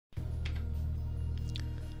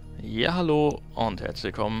Ja, hallo und herzlich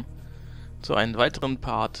willkommen zu einem weiteren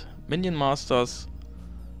Part Minion Masters.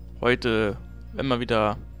 Heute werden wir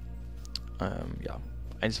wieder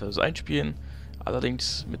 1 vs 1 spielen,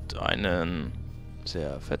 allerdings mit einem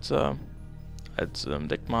Zerfetzer als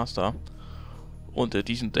Deckmaster. Und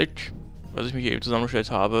diesem Deck, was ich mir hier eben zusammengestellt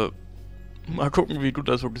habe, mal gucken, wie gut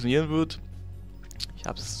das funktionieren wird. Ich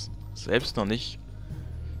habe es selbst noch nicht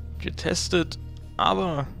getestet,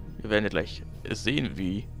 aber wir werden ja gleich sehen,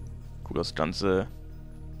 wie gut das Ganze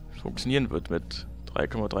funktionieren wird mit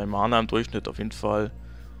 3,3 Mana im Durchschnitt. Auf jeden Fall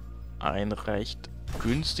ein recht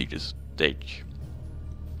günstiges Deck,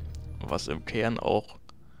 was im Kern auch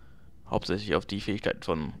hauptsächlich auf die Fähigkeiten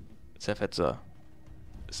von Zerfetzer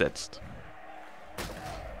setzt.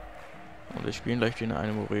 Und wir spielen gleich gegen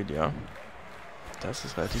eine Morelia. Das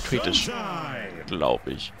ist relativ kritisch,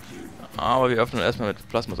 glaube ich. Aber wir öffnen erstmal mit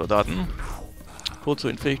Plasmasoldaten. Kurz zu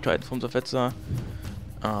den Fähigkeiten vom Zerfetzer.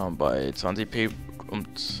 Bei 20p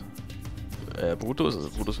kommt Brutus,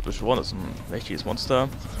 also Brutus wird beschworen, das ist ein mächtiges Monster.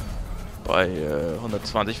 Bei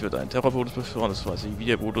 120 wird ein Terror-Brutus beschworen, das ist quasi wie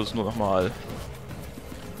der Brutus, nur nochmal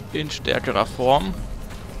in stärkerer Form.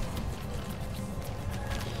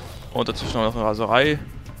 Und dazwischen noch eine Raserei,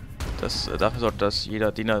 das dafür sorgt, dass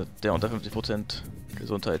jeder Diener, der unter 50%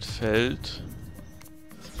 Gesundheit fällt,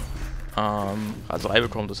 Raserei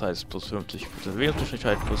bekommt, das heißt plus 50%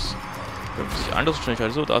 Bewegungsgeschwindigkeit, plus 50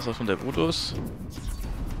 Angriffsgeschwindigkeit. So, da ist auch schon der Brutus.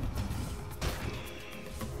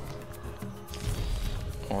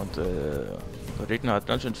 Und der Gegner hat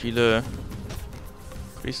ganz schön viele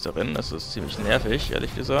Priesterinnen, das ist ziemlich nervig,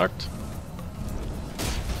 ehrlich gesagt.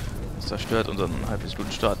 Das zerstört unseren halbwegs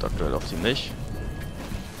guten Start aktuell auch ziemlich.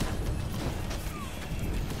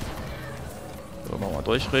 So, machen wir mal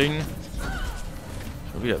durchregen.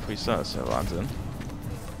 Schon wieder Priester, das ist ja Wahnsinn.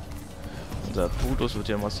 Unser Brutus wird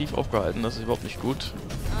hier massiv aufgehalten, das ist überhaupt nicht gut.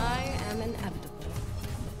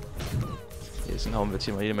 Jetzt hauen wir jetzt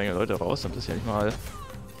hier mal jede Menge Leute raus, damit es ja nicht mal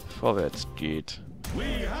vorwärts geht.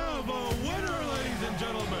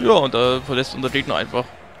 Ja, und da verlässt unser Gegner einfach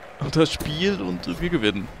das Spiel und wir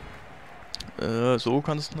gewinnen. So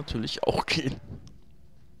kann es natürlich auch gehen.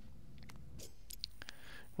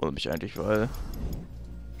 Wundert mich eigentlich, weil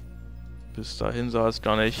bis dahin sah es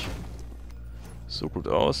gar nicht so gut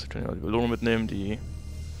aus. Ich kann ja die Belohnung mitnehmen. Die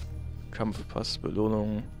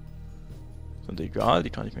Kampfpass-Belohnungen sind egal. Die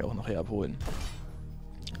kann ich mir auch nachher abholen.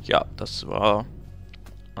 Ja, das war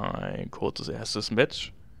ein kurzes erstes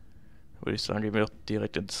Match. Würde ich sagen, gehen wir doch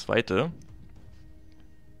direkt ins zweite.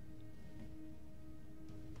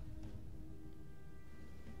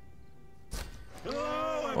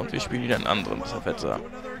 Und wir spielen wieder einen anderen Zerfetzer.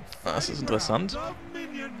 Das ist interessant.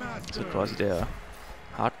 Das ist quasi der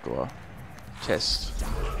Hardcore-Test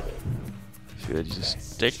für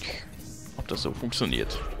dieses Deck, ob das so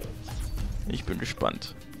funktioniert. Ich bin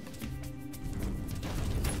gespannt.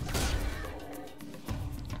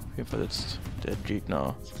 Auf jeden Fall jetzt der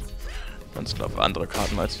Gegner ganz klar für andere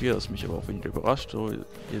Karten als wir, das mich aber auch weniger überrascht. So,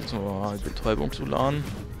 jetzt mal Betäubung zu laden.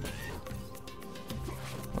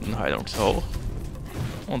 Und einen Heilungshauch.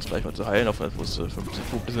 Und uns gleich mal zu heilen, auch wenn es 15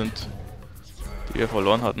 Punkte sind, die wir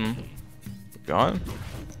verloren hatten. Egal.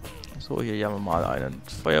 So, hier jagen wir mal einen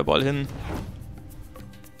Feuerball hin.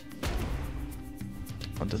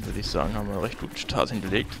 Und dann würde ich sagen, haben wir einen recht guten Start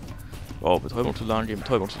hingelegt. Wow, Betäubung zu laden, gegen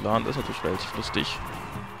Betäubung zu laden, das ist natürlich relativ lustig.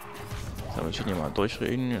 Jetzt haben wir hier mal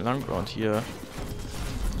durchreden lang und hier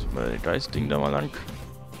sind wir das Geistding da mal lang.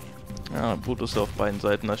 Ja, Brutus ist auf beiden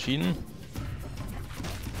Seiten erschienen.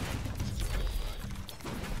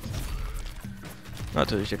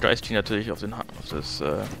 Natürlich, der Geist ging natürlich auf den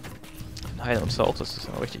Heilungshauch, das ist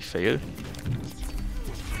ja richtig fail.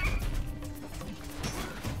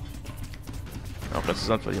 Auch ganz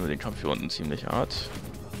interessant, weil hier den Kampf hier unten ziemlich hart.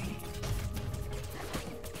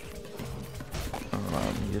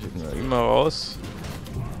 Hier schicken wir immer raus.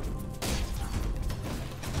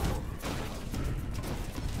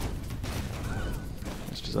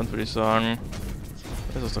 Insgesamt würde ich sagen,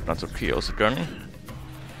 das ist doch ganz okay ausgegangen.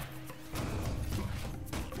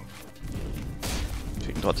 Wir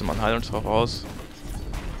schicken trotzdem mal einen Heilungshauch raus.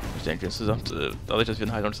 Ich denke insgesamt, dadurch, dass wir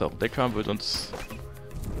einen Heilungshauch im Deck haben, wird uns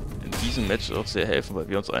in diesem Match auch sehr helfen, weil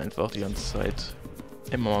wir uns einfach die ganze Zeit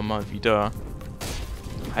immer mal wieder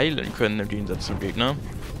heilen können im Gegensatz zum Gegner.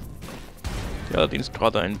 Der allerdings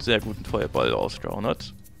gerade einen sehr guten Feuerball ausgehauen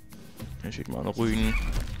hat. Wir schicken mal einen ruhigen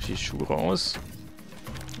Schießschuh raus.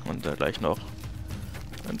 Und gleich noch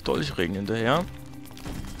einen Dolchregen hinterher.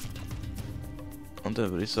 Und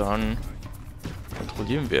dann würde ich sagen,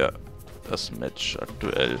 kontrollieren wir das Match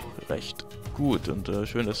aktuell recht gut. Und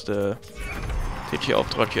schön, dass der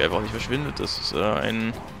TT-Auftrag hier einfach nicht verschwindet. Das ist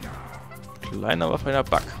ein kleiner, aber feiner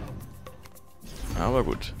Bug. Aber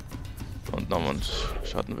gut. Und noch mal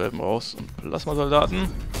Schattenwelpen raus und Plasmasoldaten.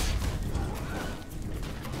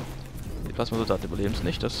 Die Plasmasoldaten überleben es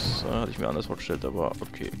nicht, das hatte ich mir anders vorgestellt, aber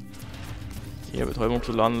okay. Hier Betäubung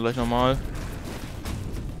zu laden gleich nochmal.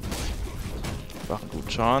 Machen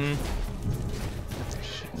gut Schaden.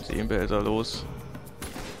 Schicken Seelenbehälter los.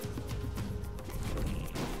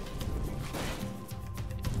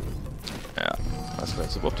 Ja, das ist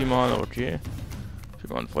vielleicht suboptimal, okay.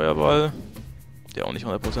 Schicken wir einen Feuerball. Der auch nicht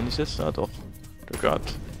 100% sitzt, ja doch. Glück gehabt.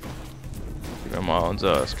 Schicken wir mal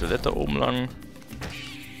unser Skelett da oben lang.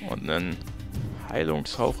 Und einen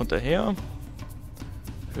Heilungshauch hinterher.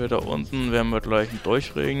 Für da unten werden wir gleich einen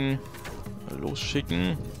Durchregen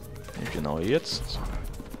losschicken. Und genau jetzt.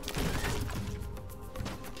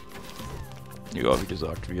 Ja, wie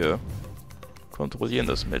gesagt, wir kontrollieren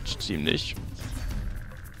das Match ziemlich.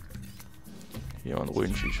 Hier mal einen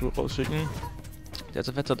ruhigen Shishu rausschicken. Der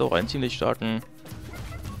Zerfetzer hat auch einen ziemlich starken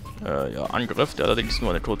Angriff, der allerdings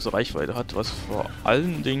nur eine kurze Reichweite hat, was vor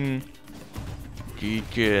allen Dingen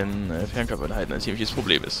gegen Fernkampfeinheiten ein ziemliches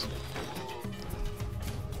Problem ist.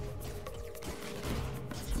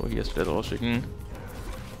 So, hier ist der rausschicken.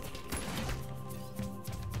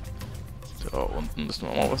 Da unten müssen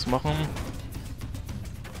wir auch mal was machen.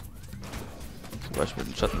 Zum Beispiel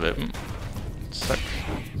den Schattenwelpen. Zack.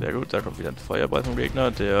 Sehr gut, da kommt wieder ein Feuerball vom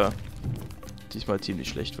Gegner, der diesmal ziemlich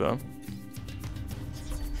schlecht war.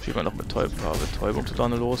 Schieben wir noch mit Betäubung zu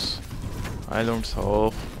Donne los.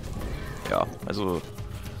 Heilungshauch. Ja, also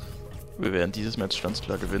wir werden dieses Match ganz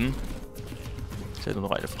klar gewinnen. Ist ja nur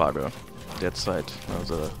noch eine Frage der Zeit.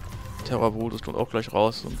 Also Terrorboot, das kommt auch gleich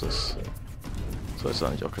raus und das soll es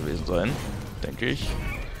eigentlich auch gewesen sein, denke ich.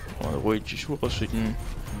 Mal ruhig die Schuhe rausschicken.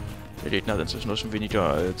 Der Gegner hat inzwischen noch schon weniger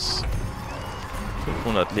als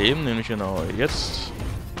 500 Leben, nämlich genau jetzt.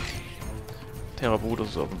 Terrorboot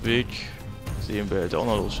ist auf dem Weg. Seelenbehälter auch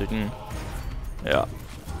noch losschicken. Ja.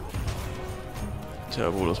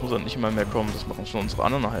 Terrorboot, das muss dann nicht mal mehr kommen. Das machen schon unsere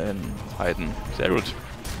anderen Einheiten. Sehr gut.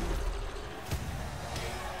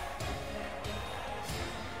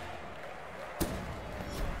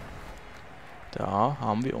 Da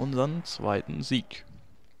haben wir unseren zweiten Sieg.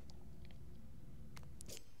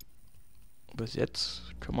 Bis jetzt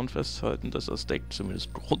kann man festhalten, dass das Deck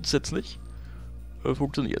zumindest grundsätzlich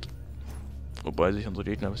funktioniert. Wobei sich unsere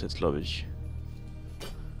Gegner bis jetzt, glaube ich,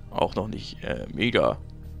 auch noch nicht mega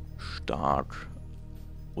stark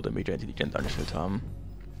oder mega intelligent angestellt haben.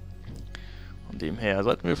 Von dem her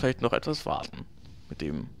sollten wir vielleicht noch etwas warten mit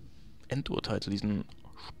dem Endurteil zu diesem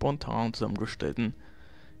spontan zusammengestellten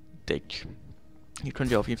Deck. Ihr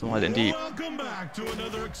könnt ja auf jeden Fall mal in die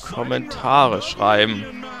Kommentare schreiben,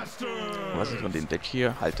 was ihr von dem Deck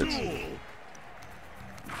hier haltet.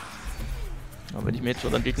 Aber wenn ich mir jetzt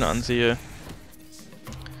unseren Gegner ansehe,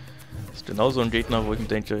 ist genau so ein Gegner, wo ich mir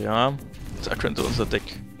denke, ja, da könnte unser Deck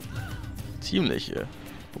ziemliche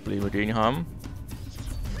Probleme gegen haben.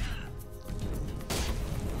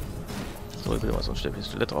 So, ich will mal so ein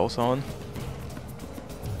stäbliches Skelett raushauen.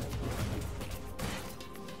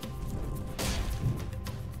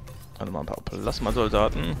 Dann mal ein paar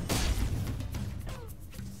Plasmasoldaten.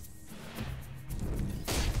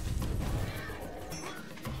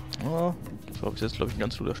 Oh, das war bis jetzt, glaube ich, ein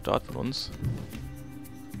ganz guter Start von uns.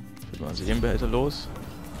 Ich will mal Seelenbehälter los.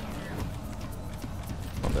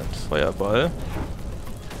 Und dann Feuerball.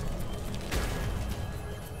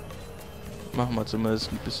 Machen wir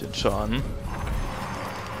zumindest ein bisschen Schaden.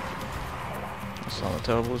 Das haben wir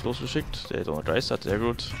Terrorboot losgeschickt. Der hat auch noch Geist hat, sehr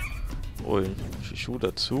gut. Und Shishu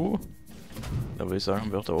dazu. Da würde ich sagen,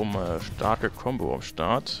 haben wir auch da oben eine starke Combo am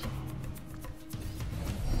Start.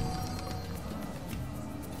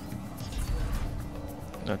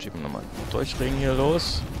 Dann schieben wir nochmal einen Durchregen hier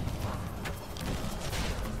los.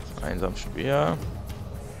 Einsam Speer.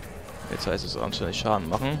 Jetzt heißt es anständig Schaden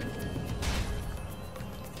machen.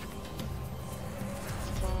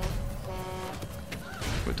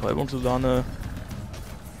 Betäubung zu Sahne.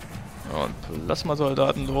 Und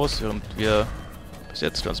Plasmasoldaten los, während wir bis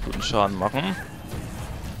jetzt ganz guten Schaden machen.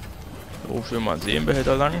 So, schön mal einen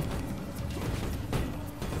Seelenbehälter lang.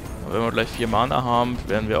 Und wenn wir gleich 4 Mana haben,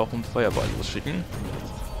 werden wir auch einen Feuerball losschicken.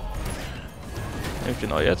 Ja,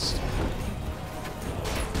 genau jetzt.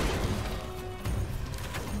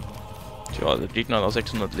 Tja, der Gegner hat noch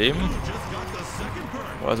 600 Leben.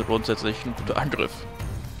 War also grundsätzlich ein guter Angriff.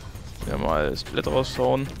 Wir mal das Skelett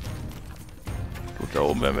raushauen. Gut, da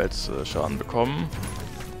oben werden wir jetzt Schaden bekommen.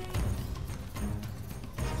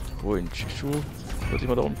 Ruhig, Shishu wird sich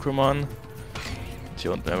mal darum kümmern. Und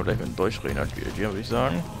hier unten werden wir gleich mit dem Durchregen agieren, würde ich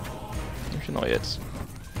sagen. Genau jetzt.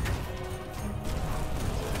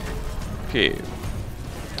 Okay.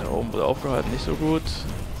 Da oben wurde aufgehalten, nicht so gut.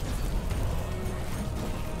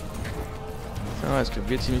 Ja, jetzt kriegen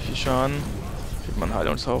wir ziemlich viel Schaden. Kriegt man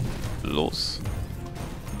Heilungshauch los.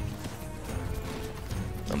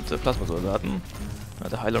 Und der Plasmasoldaten. Ja,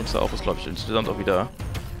 der Heilungshauch ist, glaube ich, insgesamt auch wieder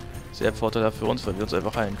sehr vorteilhaft für uns, weil wir uns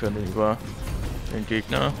einfach heilen können über den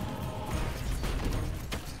Gegner.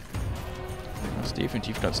 Was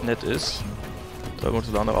definitiv ganz nett ist. Sollen wir uns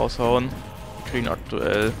dann raushauen. Wir kriegen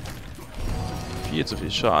aktuell viel zu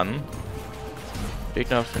viel Schaden. Der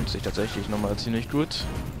Gegner findet sich tatsächlich nochmal ziemlich gut.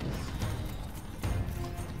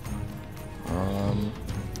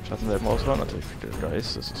 Schattenwelpen raushauen, natürlich für den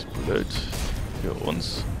Geist, das ist blöd für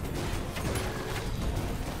uns.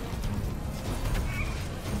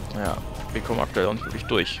 Ja, wir kommen aktuell auch nicht wirklich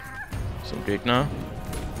durch zum Gegner.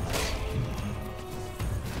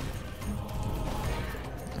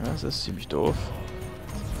 Ja, das ist ziemlich doof.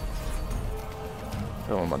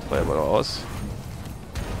 Hören wir mal einen Feuerball raus.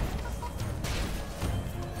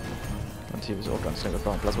 Und hier ist auch ganz schnell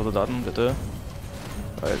gefahren. Plasmasoldaten, bitte.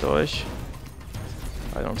 Heilt euch.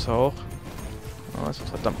 Heilungshauch. Oh, es wird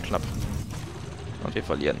verdammt knapp. Und wir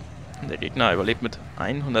verlieren. Der Gegner überlebt mit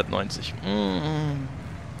 190.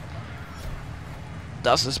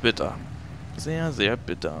 Das ist bitter. Sehr, sehr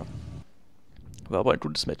bitter. War aber ein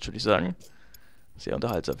gutes Match, würde ich sagen. Sehr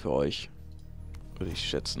unterhaltsam für euch. Würde ich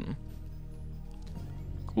schätzen.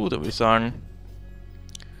 Gut, dann würde ich sagen,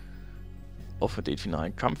 auch für den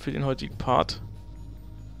finalen Kampf für den heutigen Part.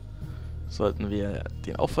 Sollten wir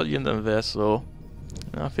den auch verlieren, dann wäre es so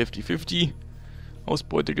 50-50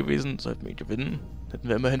 Ausbeute gewesen. Sollten wir gewinnen, hätten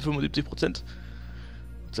wir immerhin 75%.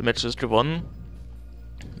 Das Match ist gewonnen.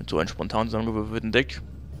 Mit so einem spontan zusammengewürfelten Deck.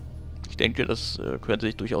 Ich denke, das könnte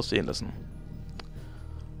sich durchaus sehen lassen.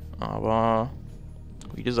 Aber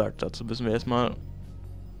wie gesagt, dazu müssen wir erstmal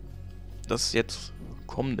das jetzt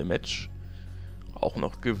kommende Match auch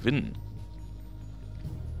noch gewinnen.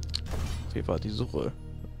 Auf jeden Fall hat die Suche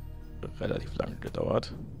relativ lange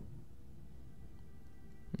gedauert.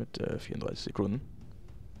 Mit 34 Sekunden.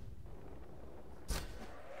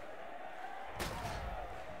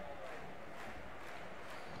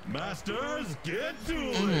 Masters, get to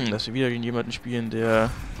it. Dass wir wieder gegen jemanden spielen, der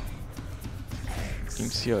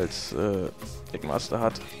Dings hier als Deckmaster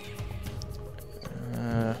hat.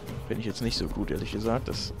 Bin ich jetzt nicht so gut, ehrlich gesagt.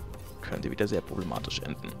 Das könnte wieder sehr problematisch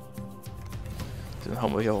enden. Dann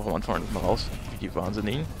hauen wir hier auch am Anfang nicht mal raus, wie die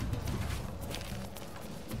Wahnsinnigen.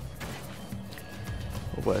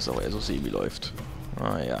 Wobei es auch eher so semi läuft.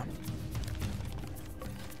 Ah ja.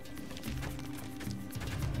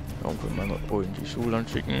 Warum können wir noch in die Schule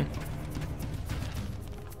anschicken?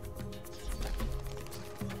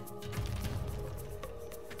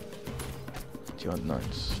 Hier unten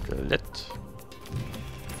ein Skelett.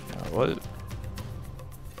 Jawohl.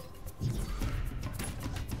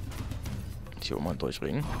 Hier oben ein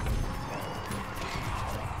Durchringen.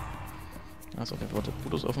 Da ist auf jeden Fall der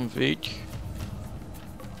Brutus auf dem Weg.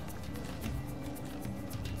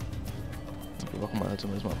 Wir machen mal halt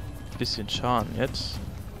zumindest mal ein bisschen Schaden jetzt.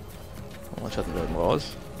 Mal Schattenwelpen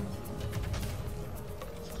raus.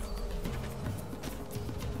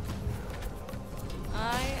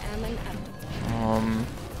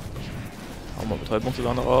 Hauen wir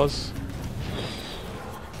Betäubungssoldaten raus.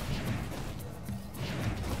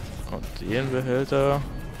 Und den Behälter.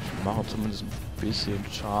 Machen zumindest ein bisschen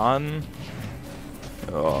Schaden.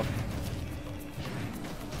 Ja.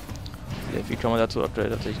 Sehr viel kann man dazu aktuell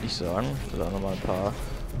tatsächlich nicht sagen. Ich will auch nochmal ein paar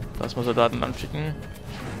Plasmasoldaten anschicken.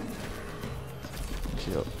 Und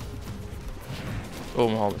hier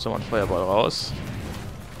oben hauen wir jetzt nochmal einen Feuerball raus.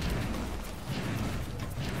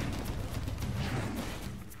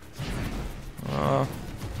 Ja.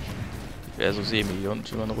 Wäre so semi und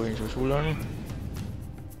über eine ruhige Schule lang.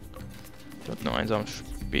 Ich habe einen einsamen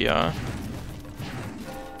Speer.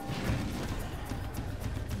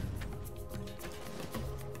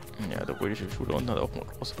 Ja, der ruhige Schule unten hat auch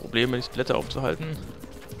große Probleme, die Skelette aufzuhalten.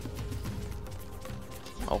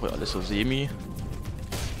 Auch ja alles so semi.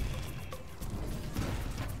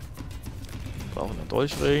 Brauchen einen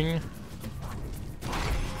Dolchring.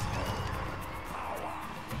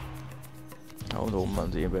 Und oben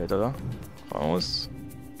mal sehen wir da raus.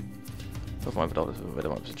 Ich hoffe mal, dass wir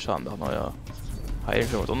mal ein bisschen Schaden machen. Naja, heilen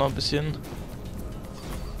können wir doch noch ein bisschen.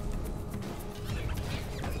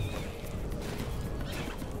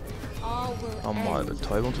 Haben mal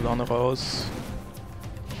Betäubungssoldaten raus.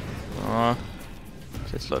 Ja.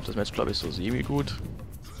 Jetzt läuft das Match, glaube ich, so semi gut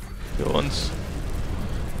für uns.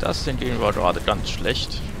 Das hingegen war gerade ganz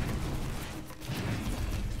schlecht.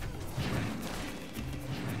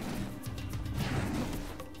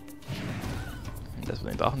 Dass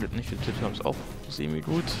wir den Drachen nicht getötet haben, ist auch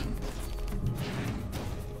semi-gut.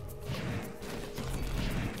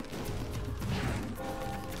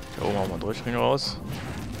 Da oben haben wir einen Durchring raus.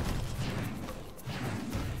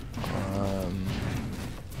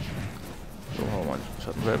 So, haben wir einen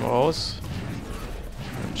Schattenwelpen raus.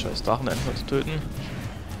 Den scheiß Drachen endlich zu töten.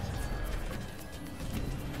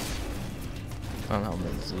 Dann haben wir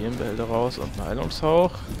einen Seelenbehälter raus und einen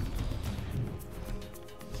Heilungshauch.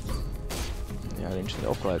 Ja, den schnell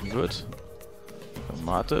aufgehalten wird.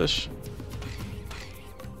 Dramatisch.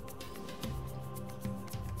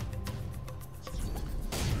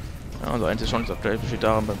 Ja, unsere einzige Chance aktuell besteht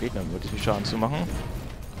darin, beim Gegner möglichst viel Schaden zu machen.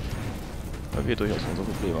 Weil wir durchaus unsere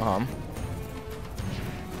Probleme haben.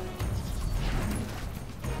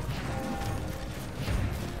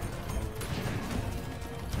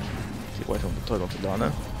 Die weitere Betäubung zu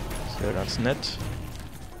lernen. Das wäre ganz nett.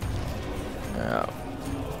 Ja.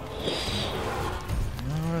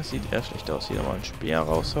 Das sieht eher schlecht aus. Hier nochmal einen Speer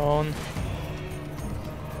raushauen.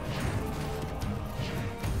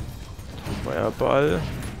 Feuerball.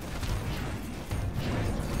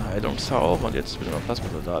 Ein Heilungshauch. Und jetzt wieder mal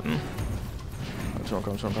Plasmasoldaten. Komm schon,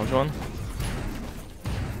 komm schon, komm schon.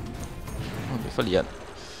 Und wir verlieren.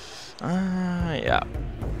 Ah, ja.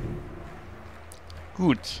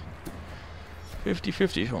 Gut.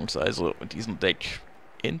 50-50 Chance also mit diesem Deck.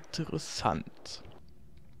 Interessant.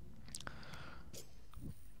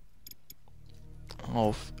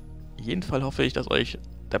 Auf jeden Fall hoffe ich, dass euch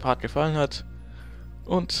der Part gefallen hat.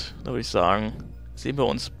 Und da würde ich sagen, sehen wir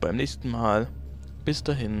uns beim nächsten Mal. Bis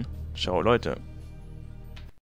dahin, ciao Leute.